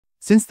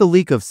Since the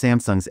leak of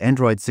Samsung's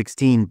Android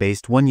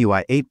 16-based One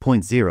UI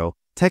 8.0,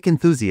 tech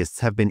enthusiasts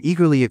have been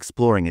eagerly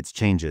exploring its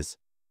changes.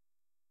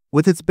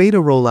 With its beta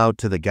rollout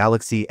to the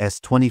Galaxy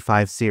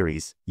S25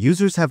 series,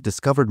 users have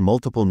discovered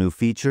multiple new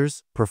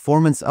features,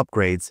 performance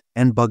upgrades,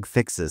 and bug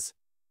fixes.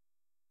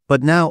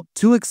 But now,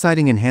 two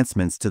exciting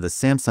enhancements to the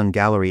Samsung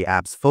Gallery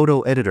app's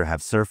photo editor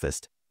have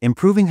surfaced,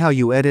 improving how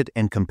you edit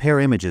and compare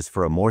images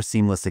for a more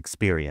seamless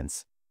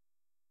experience.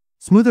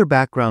 Smoother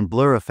background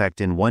blur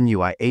effect in One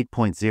UI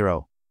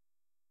 8.0.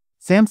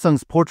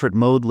 Samsung's portrait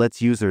mode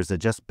lets users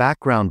adjust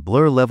background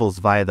blur levels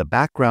via the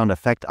background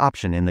effect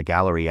option in the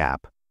Gallery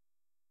app.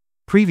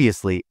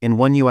 Previously, in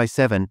One UI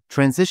 7,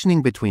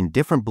 transitioning between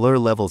different blur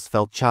levels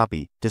felt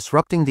choppy,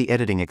 disrupting the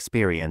editing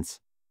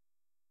experience.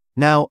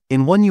 Now,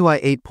 in One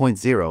UI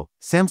 8.0,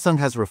 Samsung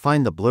has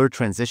refined the blur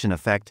transition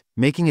effect,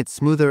 making it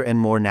smoother and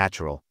more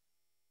natural.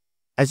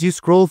 As you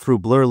scroll through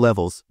blur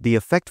levels, the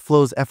effect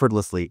flows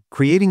effortlessly,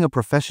 creating a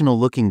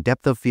professional-looking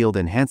depth of field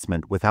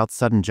enhancement without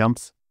sudden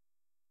jumps.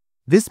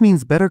 This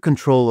means better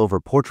control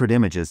over portrait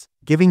images,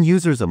 giving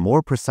users a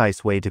more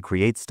precise way to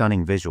create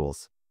stunning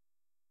visuals.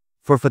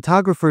 For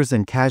photographers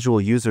and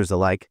casual users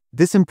alike,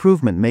 this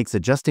improvement makes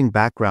adjusting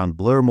background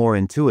blur more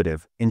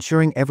intuitive,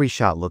 ensuring every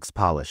shot looks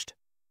polished.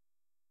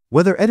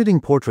 Whether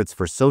editing portraits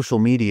for social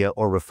media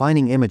or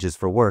refining images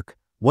for work,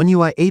 One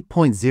UI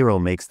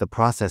 8.0 makes the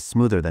process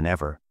smoother than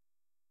ever.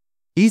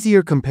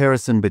 Easier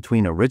comparison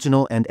between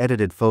original and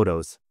edited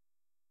photos.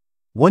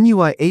 One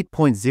UI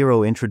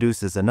 8.0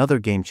 introduces another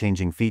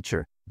game-changing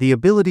feature, the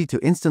ability to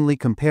instantly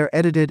compare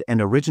edited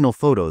and original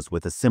photos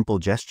with a simple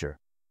gesture.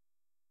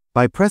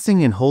 By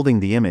pressing and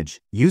holding the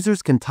image,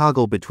 users can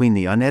toggle between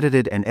the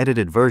unedited and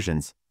edited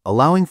versions,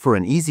 allowing for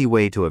an easy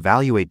way to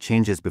evaluate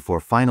changes before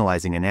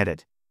finalizing an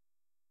edit.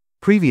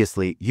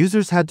 Previously,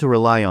 users had to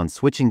rely on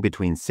switching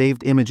between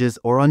saved images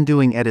or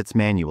undoing edits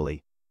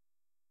manually.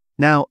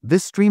 Now,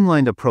 this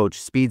streamlined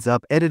approach speeds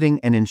up editing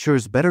and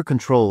ensures better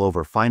control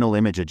over final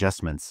image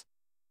adjustments.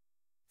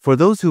 For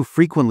those who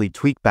frequently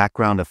tweak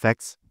background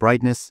effects,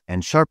 brightness,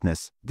 and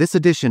sharpness, this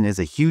addition is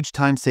a huge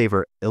time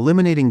saver,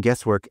 eliminating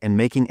guesswork and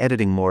making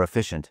editing more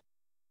efficient.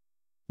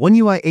 One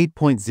UI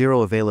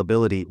 8.0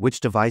 availability. Which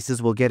devices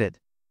will get it?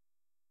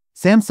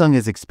 Samsung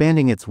is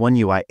expanding its One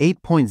UI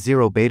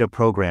 8.0 beta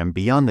program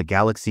beyond the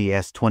Galaxy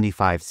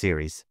S25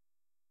 series.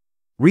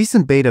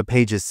 Recent beta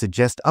pages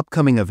suggest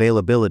upcoming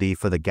availability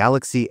for the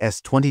Galaxy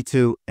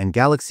S22 and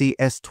Galaxy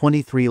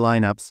S23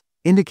 lineups,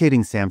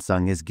 indicating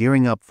Samsung is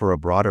gearing up for a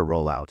broader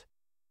rollout.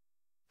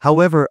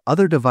 However,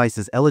 other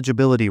devices'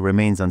 eligibility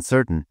remains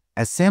uncertain,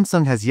 as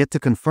Samsung has yet to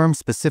confirm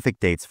specific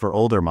dates for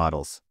older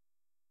models.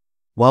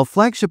 While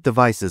flagship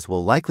devices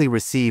will likely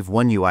receive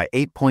One UI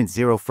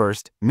 8.0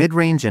 first,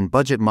 mid-range and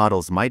budget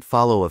models might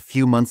follow a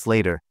few months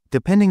later,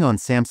 depending on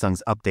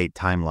Samsung's update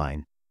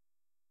timeline.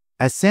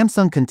 As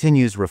Samsung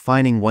continues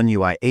refining One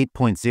UI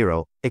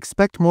 8.0,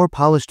 expect more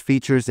polished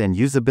features and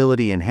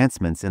usability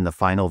enhancements in the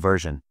final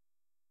version.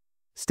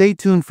 Stay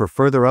tuned for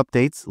further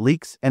updates,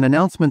 leaks, and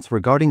announcements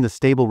regarding the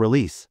stable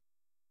release.